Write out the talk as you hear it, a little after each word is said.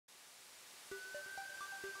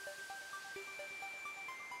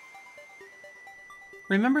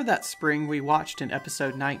Remember that spring we watched in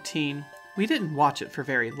episode 19? We didn't watch it for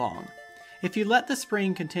very long. If you let the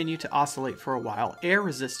spring continue to oscillate for a while, air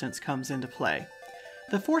resistance comes into play.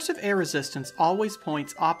 The force of air resistance always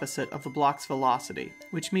points opposite of the block's velocity,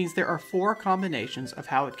 which means there are 4 combinations of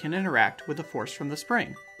how it can interact with the force from the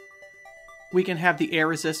spring. We can have the air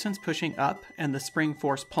resistance pushing up and the spring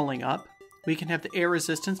force pulling up. We can have the air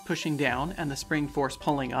resistance pushing down and the spring force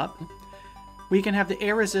pulling up. We can have the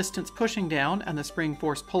air resistance pushing down and the spring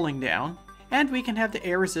force pulling down. And we can have the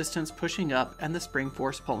air resistance pushing up and the spring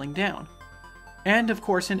force pulling down. And of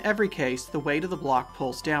course, in every case, the weight of the block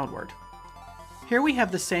pulls downward. Here we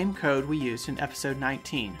have the same code we used in episode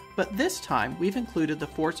 19, but this time we've included the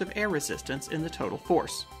force of air resistance in the total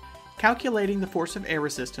force. Calculating the force of air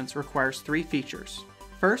resistance requires 3 features.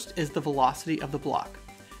 First is the velocity of the block.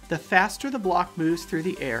 The faster the block moves through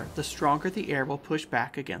the air, the stronger the air will push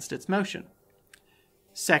back against its motion.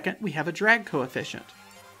 Second, we have a drag coefficient.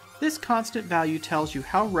 This constant value tells you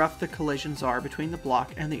how rough the collisions are between the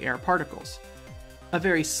block and the air particles. A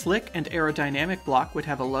very slick and aerodynamic block would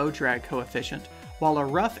have a low drag coefficient, while a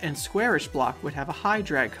rough and squarish block would have a high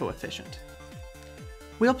drag coefficient.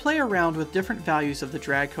 We'll play around with different values of the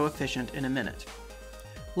drag coefficient in a minute.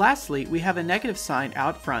 Lastly, we have a negative sign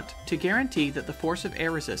out front to guarantee that the force of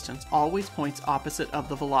air resistance always points opposite of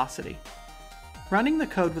the velocity. Running the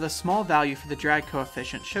code with a small value for the drag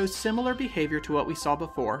coefficient shows similar behavior to what we saw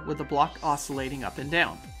before with the block oscillating up and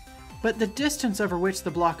down. But the distance over which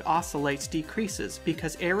the block oscillates decreases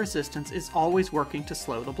because air resistance is always working to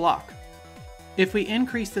slow the block. If we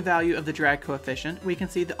increase the value of the drag coefficient, we can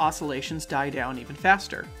see the oscillations die down even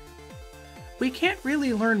faster. We can't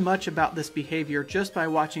really learn much about this behavior just by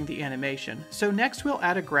watching the animation, so next we'll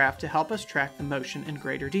add a graph to help us track the motion in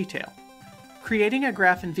greater detail. Creating a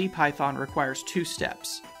graph in VPython requires 2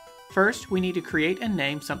 steps. First, we need to create and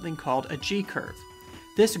name something called a G-curve.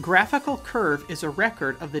 This graphical curve is a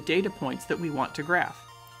record of the data points that we want to graph.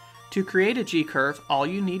 To create a G-curve, all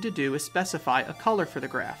you need to do is specify a color for the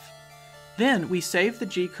graph. Then we save the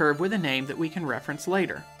G-curve with a name that we can reference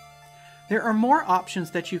later. There are more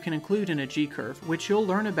options that you can include in a G-curve, which you'll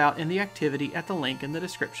learn about in the activity at the link in the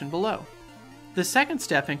description below. The second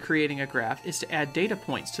step in creating a graph is to add data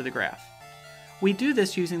points to the graph. We do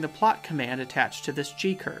this using the plot command attached to this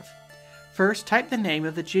G-curve. First, type the name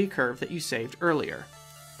of the G-curve that you saved earlier.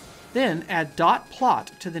 Then add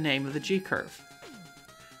 .plot to the name of the G-curve.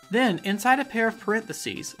 Then, inside a pair of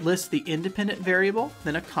parentheses, list the independent variable,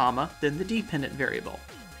 then a comma, then the dependent variable.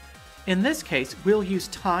 In this case, we'll use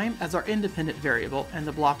time as our independent variable and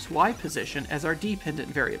the block's y position as our dependent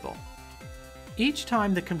variable. Each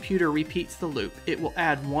time the computer repeats the loop, it will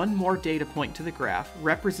add 1 more data point to the graph,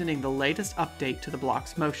 representing the latest update to the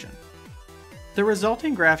block's motion. The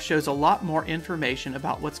resulting graph shows a lot more information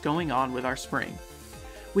about what's going on with our spring.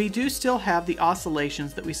 We do still have the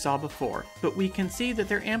oscillations that we saw before, but we can see that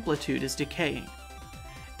their amplitude is decaying.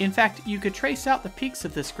 In fact, you could trace out the peaks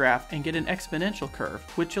of this graph and get an exponential curve,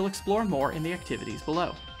 which you'll explore more in the activities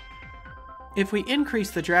below. If we increase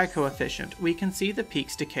the drag coefficient, we can see the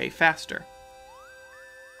peaks decay faster.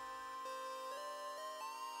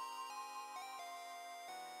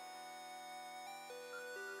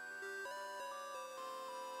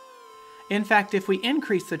 In fact, if we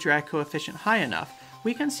increase the drag coefficient high enough,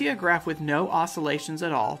 we can see a graph with no oscillations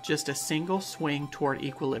at all, just a single swing toward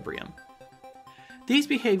equilibrium. These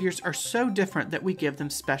behaviors are so different that we give them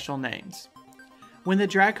special names. When the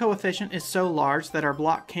drag coefficient is so large that our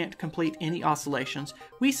block can't complete any oscillations,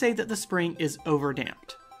 we say that the spring is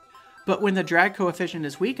overdamped. But when the drag coefficient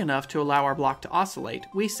is weak enough to allow our block to oscillate,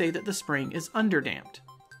 we say that the spring is underdamped.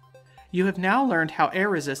 You have now learned how air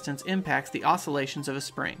resistance impacts the oscillations of a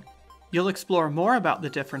spring. You'll explore more about the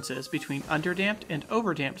differences between underdamped and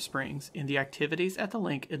overdamped springs in the activities at the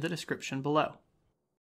link in the description below.